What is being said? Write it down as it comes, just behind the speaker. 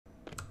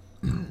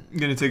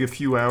Gonna take a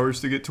few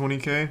hours to get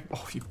 20k.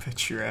 Oh, you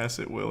bet your ass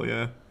it will,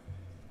 yeah.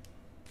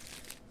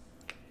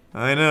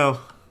 I know.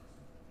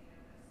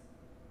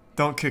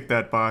 Don't kick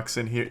that box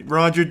in here.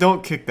 Roger,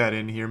 don't kick that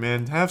in here,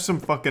 man. Have some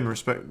fucking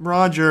respect.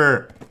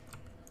 Roger!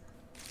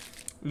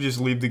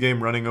 Just leave the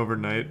game running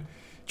overnight.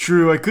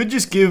 True, I could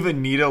just give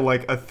Anita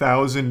like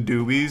 1,000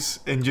 doobies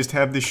and just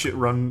have this shit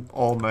run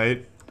all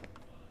night.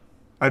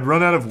 I'd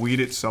run out of weed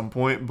at some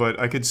point, but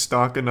I could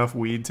stock enough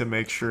weed to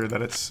make sure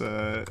that it's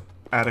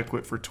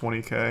adequate for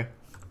 20k.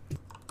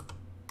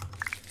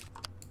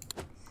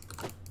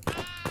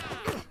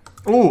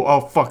 Oh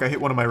fuck, I hit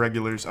one of my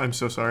regulars. I'm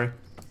so sorry.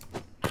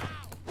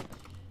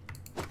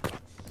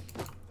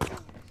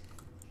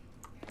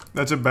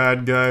 That's a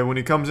bad guy. When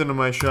he comes into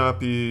my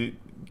shop, he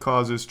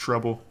causes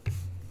trouble.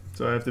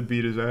 So I have to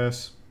beat his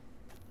ass.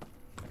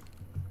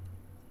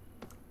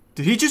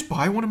 Did he just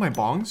buy one of my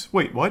bongs?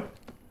 Wait, what?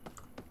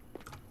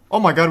 Oh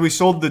my god, we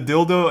sold the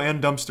dildo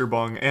and dumpster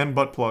bong and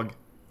butt plug.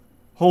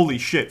 Holy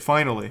shit,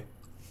 finally.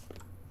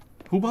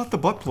 Who bought the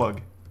butt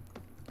plug?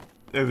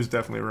 It was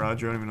definitely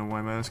Roger, I don't even know why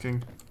I'm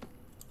asking.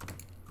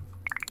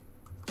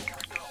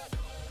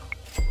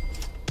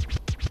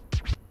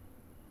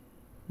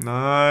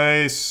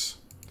 Nice.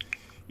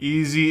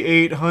 Easy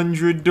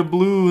 800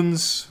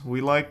 doubloons.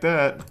 We like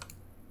that.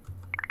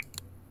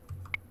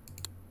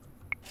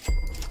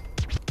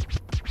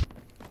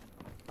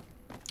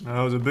 That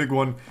was a big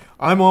one.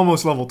 I'm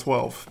almost level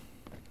 12.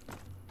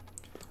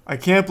 I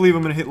can't believe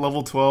I'm gonna hit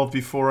level 12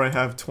 before I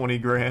have 20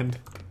 grand.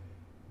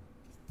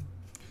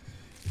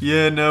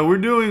 Yeah, no, we're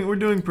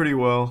doing pretty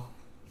well.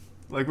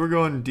 Like, we're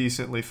going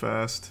decently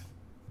fast.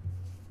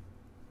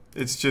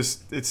 It's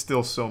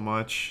still so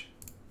much.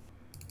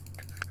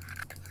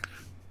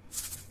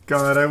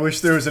 God, I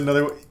wish there was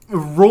another...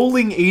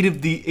 Rolling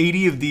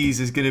 80 of these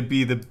is gonna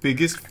be the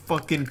biggest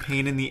fucking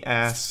pain in the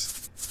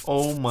ass.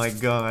 Oh my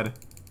god.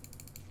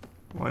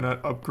 Why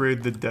not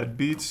upgrade the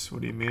deadbeats?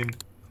 What do you mean?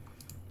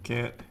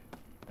 Can't.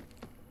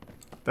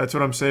 That's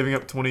what I'm saving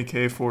up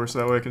 20k for, so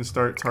that way I can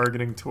start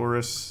targeting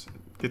tourists.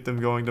 Get them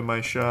going to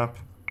my shop.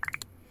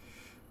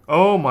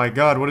 Oh my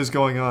god, what is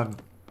going on?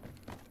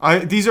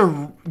 These are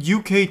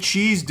UK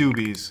cheese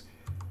doobies.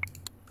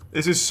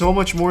 This is so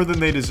much more than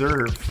they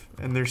deserve.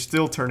 And they're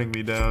still turning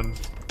me down.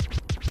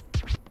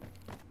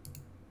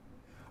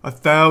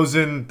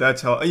 1,000,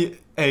 that's how...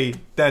 Hey,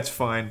 that's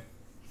fine.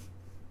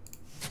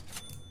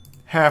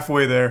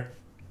 Halfway there.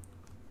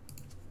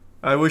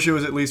 I wish it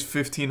was at least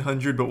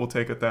 1,500, but we'll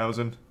take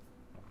 1,000.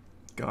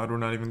 God, we're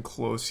not even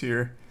close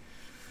here.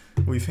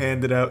 We've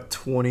handed out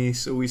 20,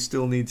 so we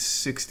still need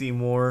 60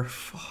 more.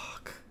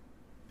 Fuck.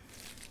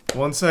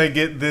 Once I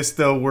get this,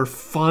 though, we're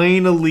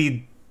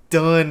finally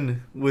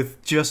done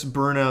with just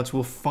burnouts.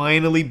 We'll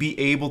finally be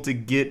able to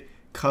get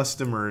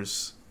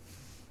customers.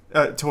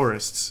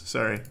 Tourists.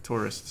 Sorry,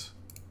 tourists.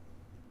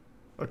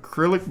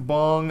 Acrylic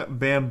bong,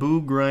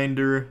 bamboo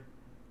grinder,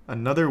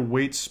 another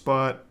weight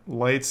spot,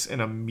 lights, and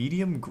a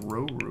medium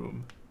grow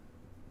room.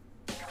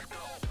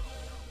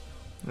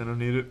 I don't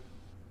need it.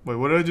 Wait,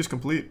 what did I just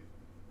complete?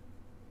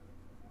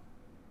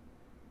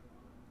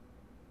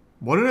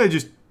 What did I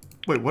just...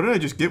 Wait, what did I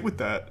just get with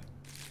that?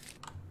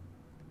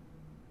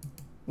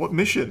 What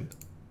mission?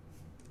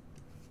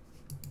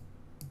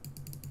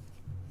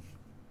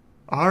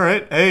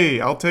 Alright, hey,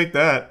 I'll take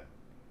that.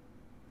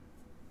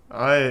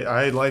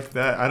 I like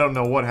that. I don't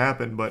know what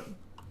happened, but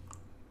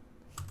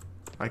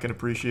I can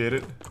appreciate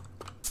it.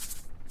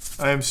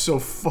 I am so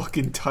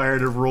fucking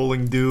tired of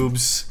rolling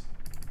doobs.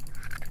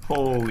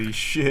 Holy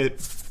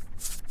shit.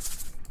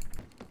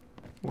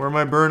 Where are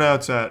my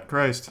burnouts at?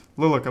 Christ.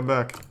 Lila, come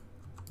back.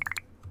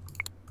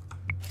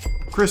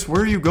 Chris,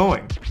 where are you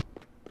going?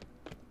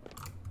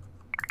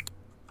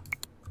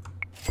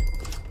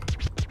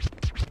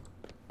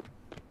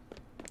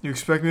 You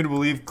expect me to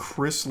believe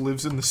Chris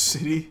lives in the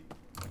city?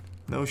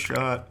 No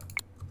shot.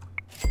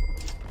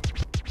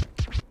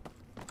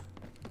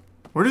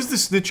 Where does the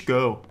snitch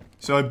go?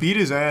 So I beat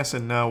his ass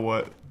and now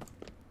what?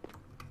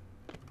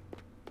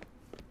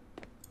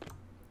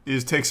 He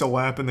just takes a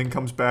lap and then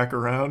comes back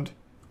around?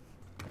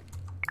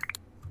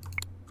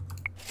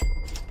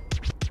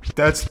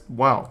 That's...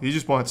 Wow, he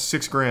just bought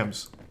 6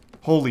 grams.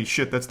 Holy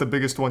shit, that's the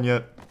biggest one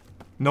yet.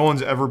 No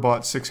one's ever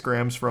bought 6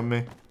 grams from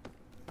me.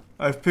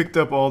 I've picked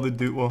up all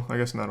the well, I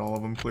guess not all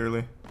of them,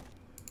 clearly.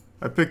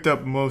 I picked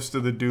up most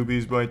of the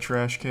doobies by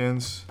trash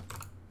cans.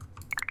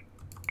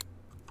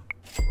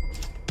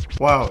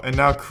 Wow, and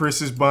now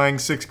Chris is buying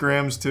 6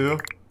 grams too?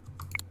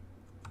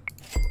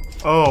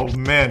 Oh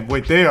man,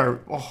 wait, they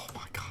are... Oh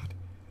my god.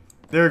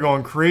 They're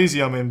going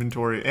crazy on my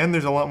inventory, and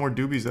there's a lot more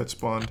doobies that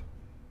spawned.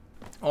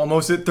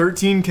 Almost at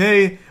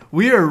 13k.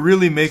 We are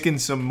really making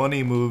some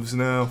money moves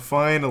now,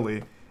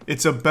 finally.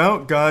 It's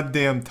about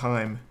goddamn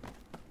time.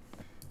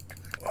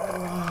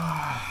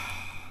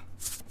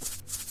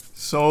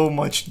 So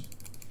much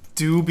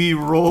doobie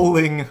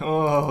rolling.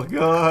 Oh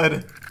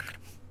god.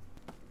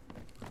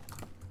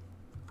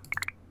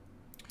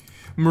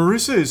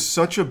 Marissa is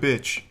such a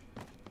bitch.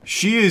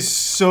 She is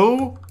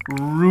so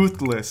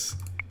ruthless.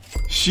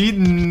 She'd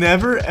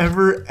never,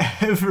 ever,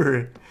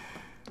 ever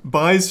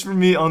buys from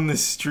me on the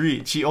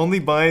street. She only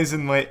buys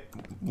in my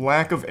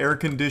lack of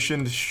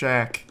air-conditioned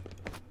shack.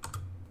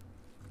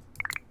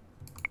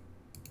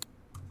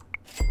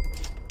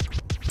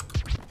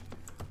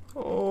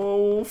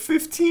 Oh,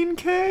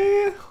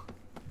 15K?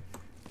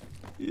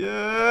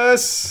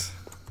 Yes!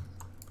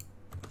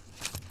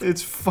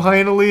 It's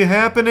finally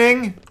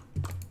happening!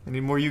 I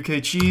need more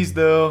UK cheese,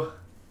 though.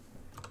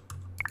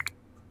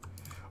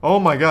 Oh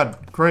my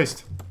god,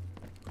 Christ.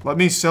 Let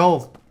me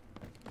sell.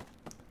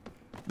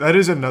 That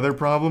is another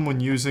problem when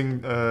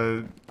using,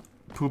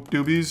 poop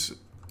doobies.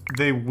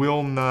 They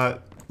will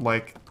not,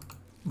 like,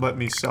 let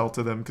me sell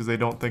to them because they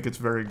don't think it's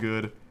very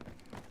good.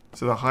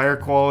 So the higher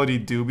quality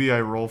doobie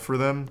I roll for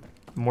them,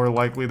 the more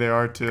likely they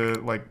are to,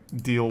 like,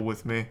 deal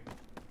with me.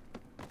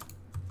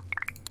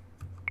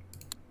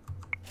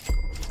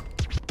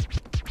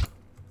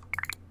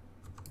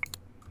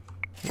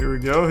 Here we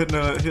go,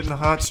 hitting a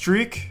hot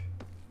streak.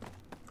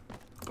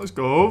 Let's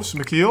go,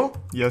 Smakeel.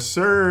 Yes,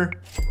 sir.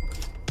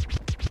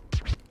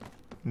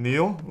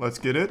 Neil, let's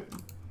get it.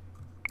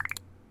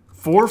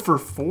 4 for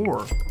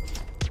 4.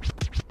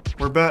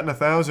 We're batting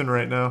 1,000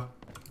 right now.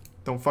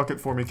 Don't fuck it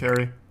for me,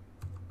 Carrie.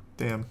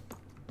 Damn.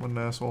 What an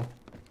asshole.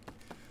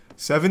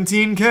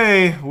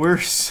 17K. We're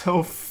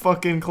so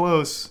fucking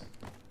close.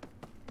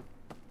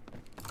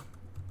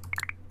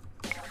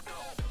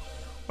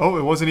 Oh,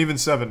 it wasn't even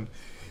 7.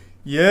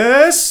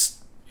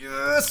 Yes!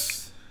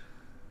 Yes!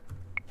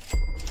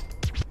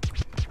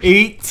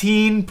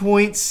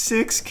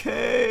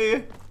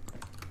 18.6K.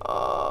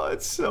 Oh,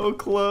 it's so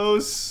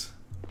close.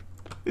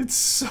 It's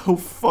so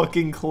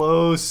fucking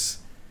close.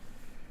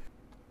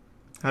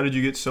 How did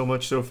you get so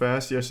much so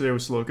fast? Yesterday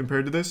was slow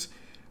compared to this.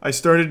 I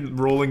started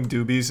rolling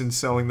doobies and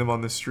selling them on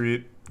the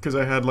street because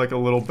I had like a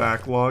little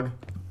backlog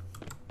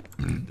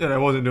and I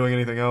wasn't doing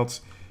anything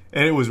else.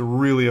 And it was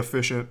really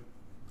efficient.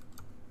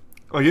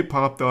 Like it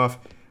popped off.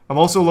 I'm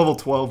also level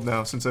 12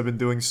 now since I've been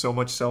doing so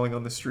much selling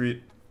on the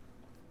street.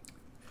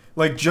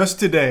 Like just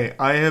today,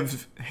 I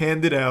have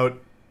handed out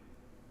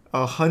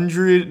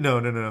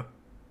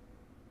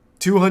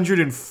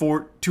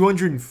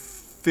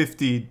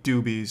 250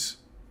 doobies.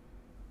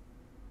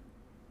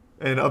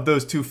 And of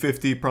those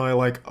 250, probably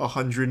like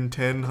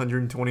 110,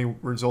 120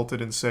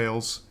 resulted in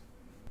sales.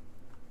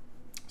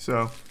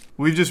 So,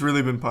 we've just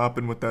really been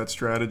popping with that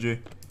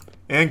strategy.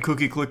 And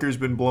Cookie Clicker's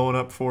been blowing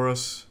up for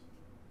us.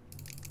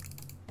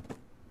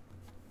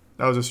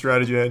 That was a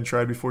strategy I hadn't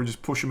tried before.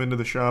 Just push him into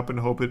the shop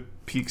and hope it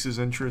piques his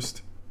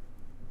interest.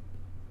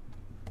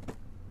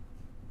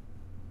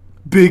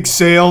 Big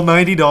sale,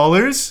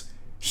 $90.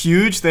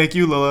 Huge. Thank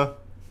you, Lila.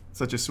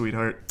 Such a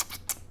sweetheart.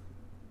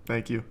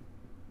 Thank you.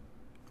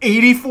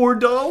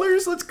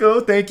 $84? Let's go.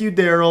 Thank you,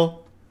 Daryl.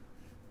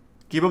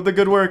 Keep up the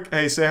good work.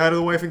 Hey, say hi to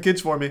the wife and kids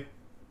for me.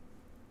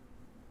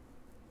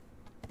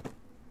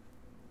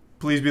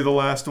 Please be the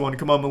last one.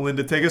 Come on,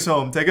 Melinda. Take us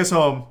home. Take us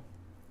home.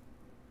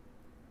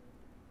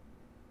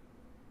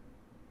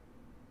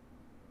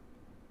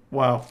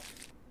 Wow.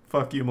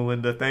 Fuck you,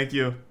 Melinda. Thank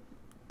you.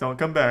 Don't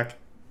come back.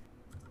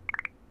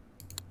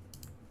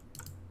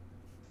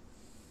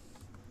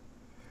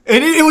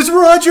 And it was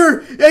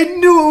Roger! I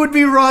knew it would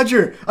be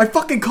Roger! I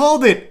fucking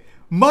called it!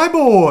 My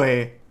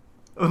boy!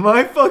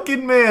 My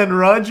fucking man,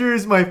 Roger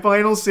is my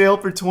final sale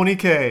for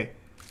 20K.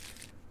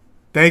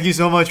 Thank you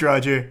so much,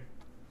 Roger.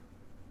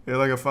 You're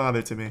like a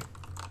father to me.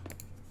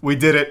 We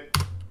did it.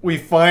 We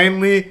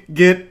finally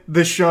get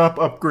the shop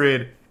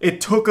upgrade.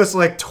 It took us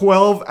like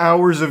 12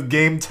 hours of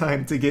game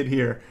time to get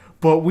here,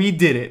 but we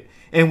did it.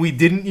 And we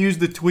didn't use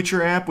the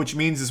Twitcher app, which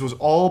means this was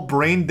all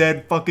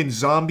brain-dead fucking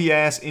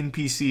zombie-ass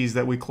NPCs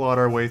that we clawed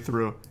our way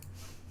through.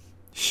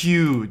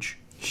 Huge.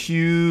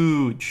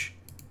 Huge.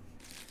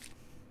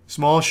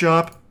 Small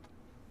shop.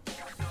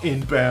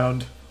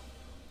 Inbound.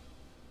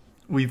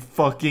 We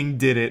fucking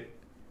did it.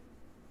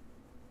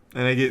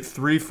 And I get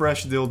 3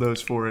 fresh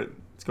dildos for it.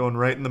 It's going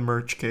right in the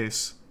merch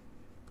case.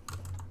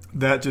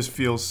 That just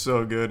feels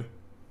so good.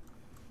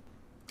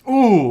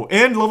 Ooh,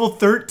 and level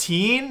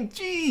 13?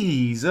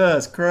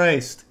 Jesus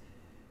Christ.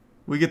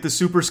 We get the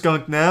Super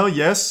Skunk now,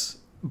 yes.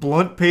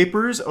 Blunt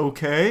papers,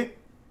 okay.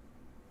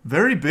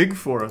 Very big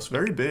for us,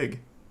 very big.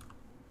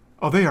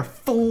 Oh, they are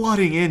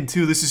flooding in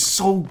too. This is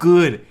so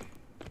good.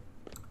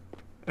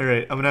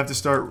 Alright, I'm gonna have to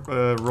start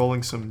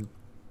rolling some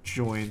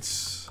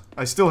joints.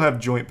 I still have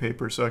joint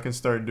paper, so I can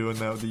start doing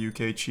that with the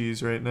UK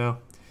cheese right now.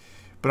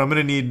 But I'm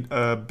gonna need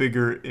a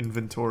bigger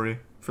inventory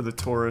for the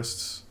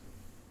tourists.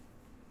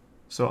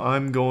 So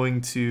I'm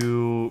going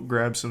to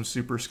grab some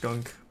Super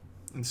Skunk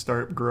and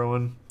start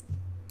growing.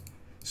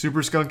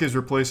 Super Skunk is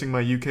replacing my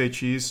UK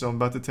cheese, so I'm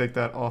about to take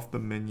that off the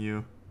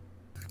menu.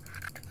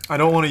 I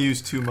don't want to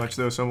use too much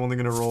though, so I'm only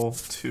going to roll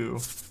 2.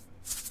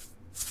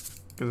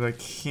 Because I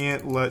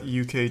can't let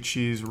UK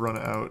cheese run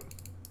out.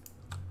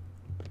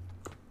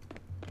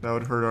 That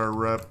would hurt our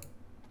rep.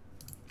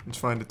 Let's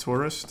find a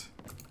tourist.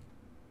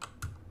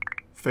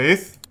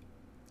 Faith?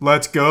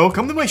 Let's go.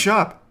 Come to my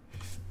shop.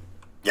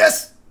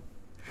 Yes!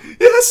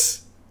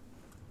 Yes!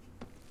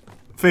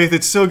 Faith,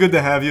 it's so good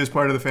to have you as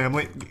part of the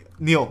family.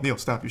 Neil,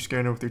 stop. You're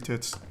scaring her with your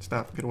tits.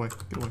 Stop. Get away.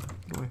 Get away.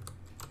 Get away.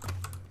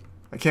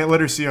 I can't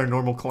let her see our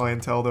normal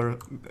clientele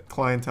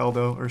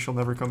though, or she'll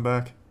never come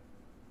back.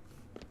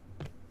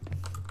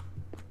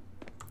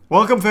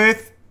 Welcome,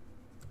 Faith!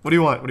 What do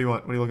you want? What do you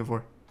want? What are you looking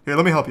for? Here,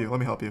 let me help you. Let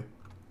me help you.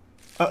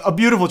 A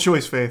beautiful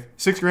choice, Faith.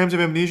 6 grams of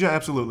amnesia?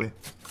 Absolutely.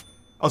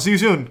 I'll see you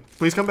soon.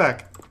 Please come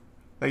back.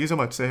 Thank you so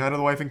much. Say hi to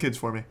the wife and kids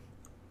for me.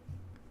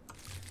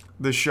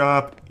 The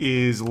shop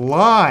is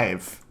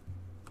live.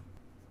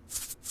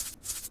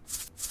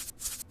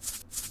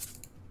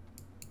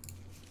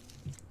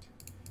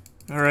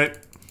 Alright.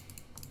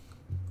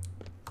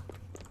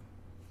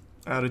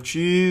 Out of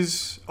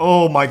cheese.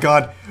 Oh my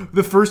god.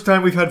 The first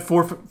time we've had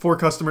four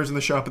customers in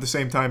the shop at the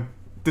same time.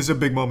 This is a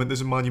big moment. This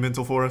is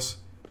monumental for us.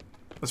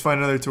 Let's find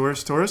another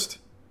tourist. Tourist?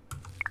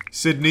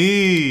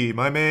 Sydney!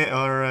 My man.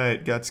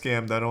 Alright. Got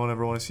scammed. I don't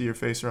ever want to see your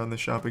face around the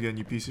shop again,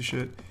 you piece of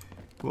shit.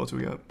 Who else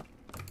we got?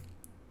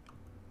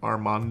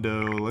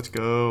 Armando. Let's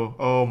go.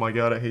 Oh my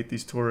god. I hate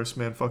these tourists,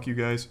 man. Fuck you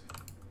guys.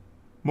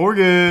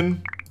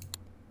 Morgan!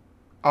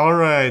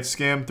 Alright.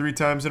 Scammed 3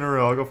 times in a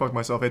row. I'll go fuck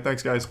myself. Hey,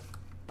 thanks, guys.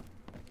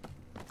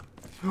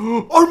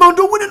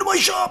 Armando went into my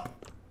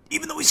shop!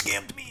 Even though he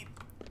scammed me.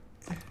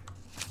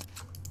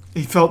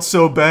 He felt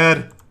so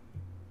bad.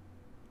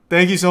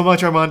 Thank you so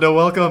much, Armando.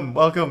 Welcome.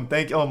 Welcome.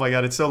 Thank you. Oh my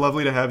god, it's so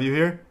lovely to have you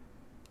here.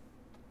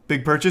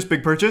 Big purchase,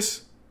 big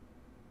purchase.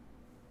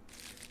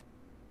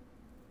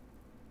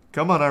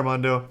 Come on,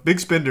 Armando.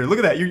 Big spender. Look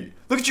at that.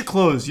 Look at your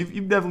clothes.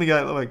 You've definitely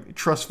got like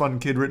trust fund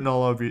kid written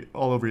all over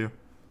you.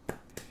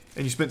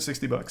 And you spent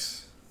 60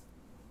 bucks.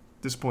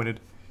 Disappointed.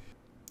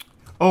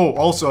 Oh,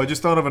 also, I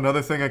just thought of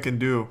another thing I can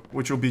do,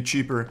 which will be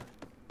cheaper.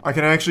 I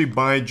can actually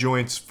buy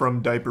joints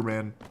from Diaper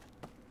Man.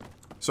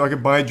 So I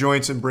can buy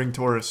joints and bring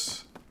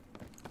tourists.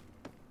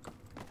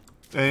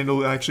 And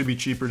it'll actually be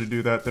cheaper to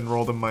do that than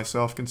roll them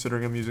myself,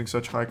 considering I'm using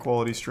such high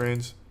quality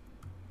strains.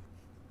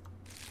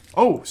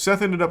 Oh,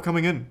 Seth ended up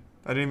coming in.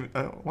 I didn't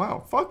even...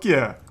 wow, fuck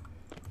yeah.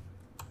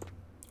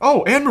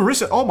 Oh, and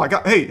Marissa. Oh my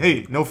god. Hey,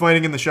 hey, no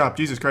fighting in the shop.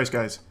 Jesus Christ,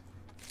 guys.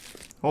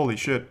 Holy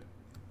shit.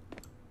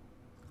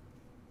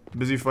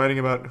 Busy fighting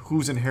about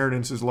whose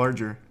inheritance is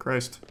larger.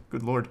 Christ.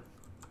 Good lord.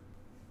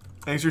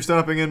 Thanks for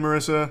stopping in,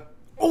 Marissa.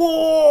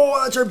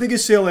 Oh, that's our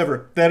biggest sale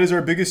ever. That is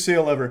our biggest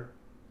sale ever.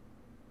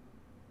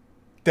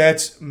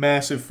 That's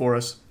massive for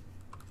us.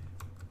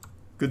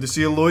 Good to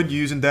see you, Lloyd. You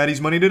using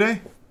Daddy's money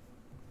today?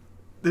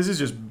 This is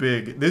just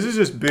big. This is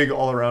just big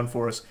all around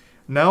for us.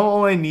 Now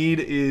all I need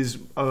is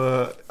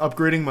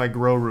upgrading my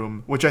grow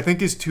room, which I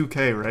think is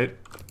 2K, right?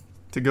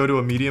 To go to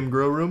a medium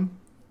grow room.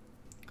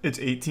 It's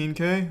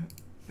 18K.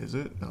 Is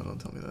it? No, don't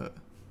tell me that.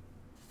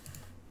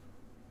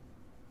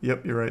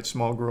 Yep, you're right.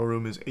 Small grow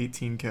room is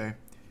 18K.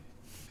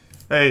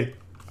 Hey,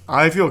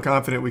 I feel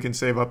confident we can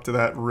save up to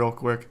that real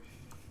quick.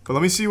 But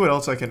let me see what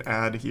else I can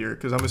add here,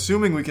 because I'm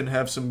assuming we can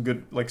have some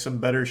good, like some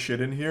better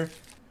shit in here.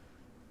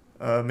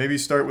 Maybe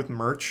start with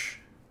merch.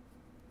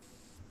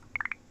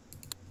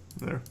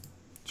 There.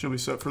 She'll be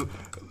set for...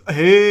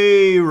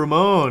 Hey,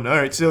 Ramon!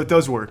 Alright, so it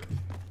does work.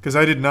 Because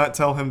I did not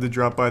tell him to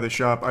drop by the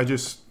shop. I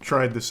just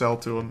tried to sell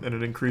to him, and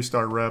it increased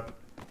our rep.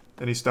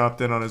 And he stopped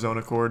in on his own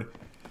accord.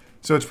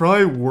 So it's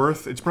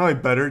probably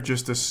better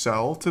just to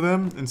sell to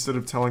them instead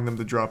of telling them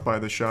to drop by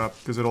the shop,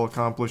 because it'll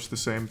accomplish the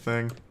same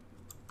thing.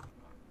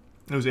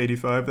 It was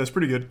 85. That's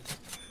pretty good.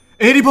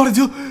 And he bought a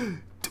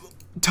dildo.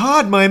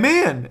 Todd, my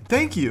man!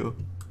 Thank you.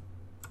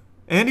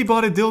 And he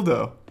bought a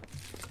dildo.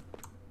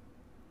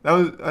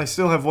 I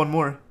still have one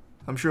more.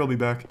 I'm sure he'll be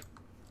back.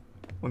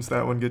 Once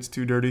that one gets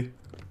too dirty.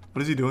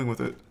 What is he doing with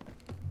it?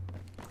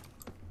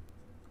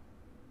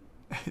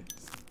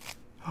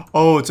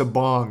 Oh, it's a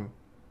bong.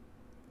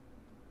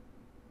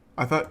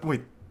 I thought,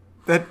 wait,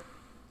 that...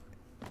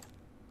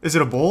 Is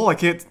it a bowl? I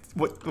can't...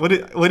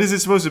 What is it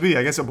supposed to be?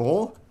 I guess a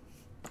bowl?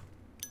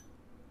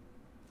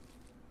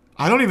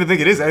 I don't even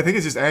think it is. I think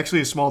it's just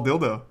actually a small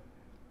dildo.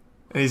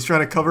 And he's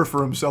trying to cover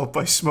for himself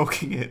by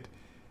smoking it.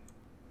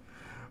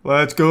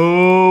 Let's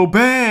go!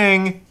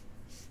 Bang!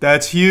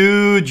 That's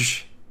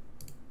huge!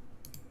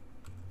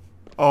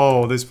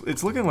 Oh,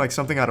 it's looking like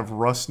something out of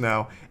Rust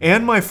now.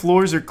 And my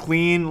floors are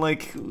clean,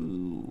 like,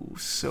 ooh,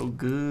 so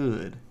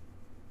good.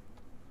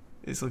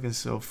 It's looking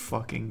so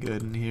fucking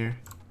good in here.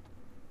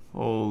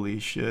 Holy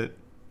shit.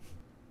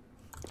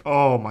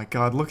 Oh my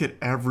god, look at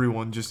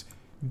everyone just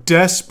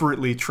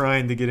desperately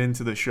trying to get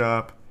into the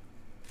shop.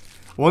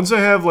 Once I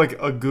have, like,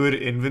 a good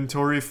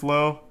inventory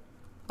flow,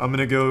 I'm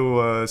gonna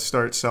go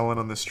start selling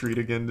on the street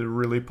again to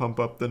really pump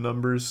up the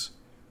numbers.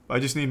 I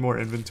just need more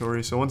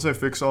inventory, so once I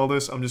fix all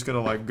this, I'm just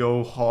gonna, like,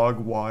 go hog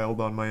wild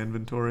on my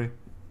inventory.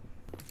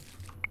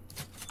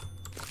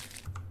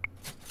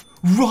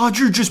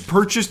 Roger just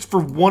purchased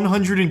for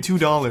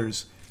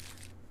 $102.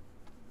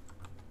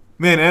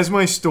 Man, as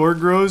my store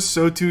grows,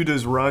 so too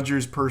does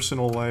Roger's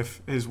personal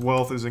life. His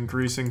wealth is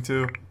increasing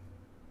too.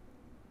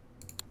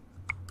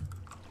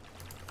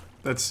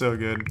 That's so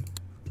good.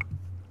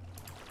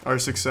 Our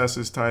success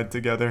is tied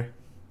together.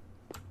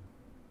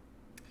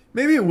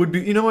 Maybe it would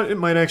be, you know what, it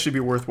might actually be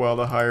worthwhile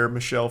to hire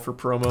Michelle for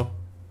promo.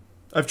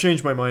 I've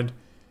changed my mind.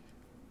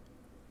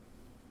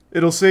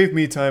 It'll save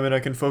me time and I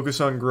can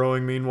focus on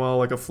growing. Meanwhile,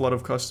 like a flood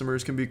of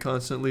customers can be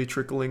constantly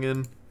trickling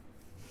in.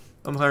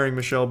 I'm hiring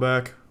Michelle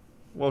back.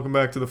 Welcome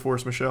back to the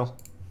force, Michelle.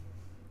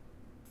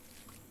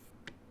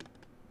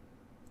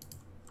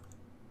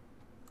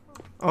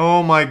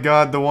 Oh my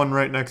god, the one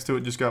right next to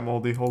it just got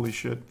moldy. Holy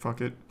shit,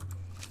 fuck it.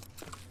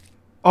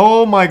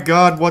 Oh my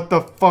god, what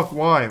the fuck?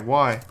 Why?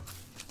 Why?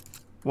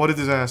 What a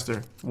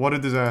disaster. What a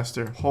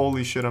disaster.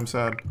 Holy shit, I'm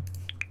sad.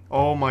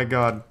 Oh my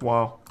god,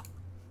 wow.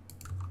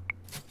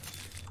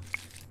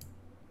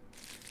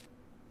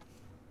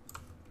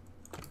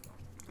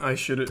 I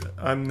should.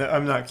 I'm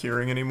not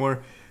curing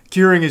anymore.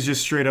 Curing is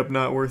just straight up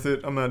not worth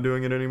it. I'm not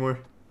doing it anymore.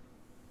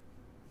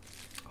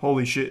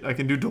 Holy shit, I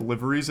can do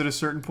deliveries at a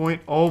certain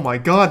point. Oh my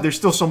god, there's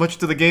still so much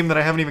to the game that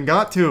I haven't even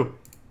got to.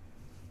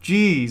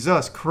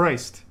 Jesus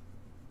Christ.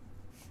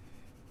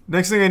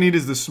 Next thing I need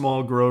is the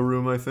small grow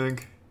room, I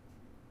think.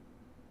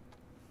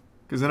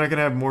 Because then I can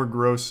have more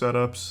grow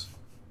setups.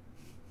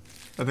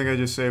 I think I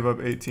just save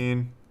up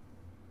 18.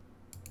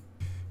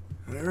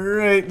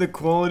 Alright, the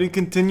quality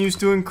continues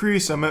to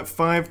increase. I'm at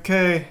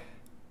 5K.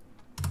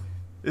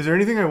 Is there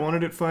anything I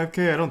wanted at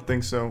 5K? I don't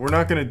think so. We're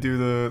not going to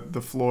do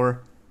the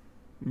floor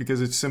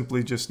because it's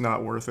simply just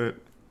not worth it.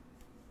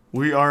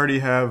 We already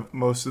have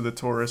most of the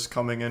tourists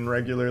coming in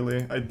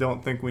regularly. I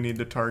don't think we need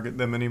to target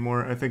them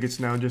anymore. I think it's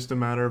now just a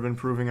matter of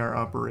improving our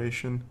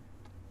operation.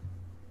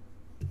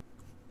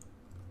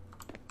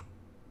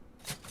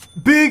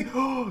 Big!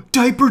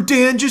 Diaper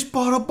Dan just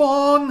bought a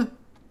bong!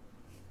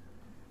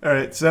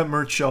 Alright, so that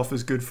merch shelf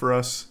is good for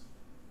us.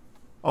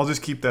 I'll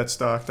just keep that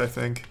stocked, I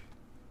think.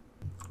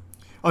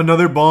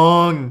 Another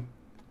bong!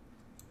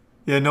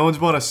 Yeah, no one's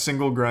bought a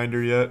single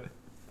grinder yet.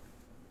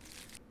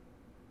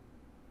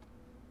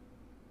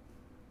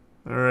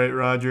 Alright,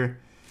 Roger.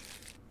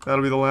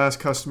 That'll be the last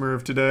customer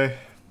of today.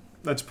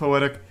 That's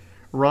poetic.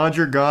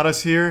 Roger got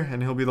us here,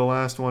 and he'll be the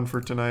last one for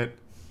tonight.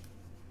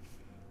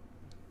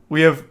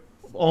 We have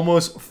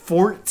almost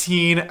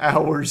 14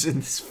 hours in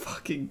this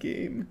fucking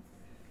game.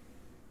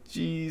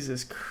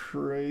 Jesus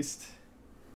Christ.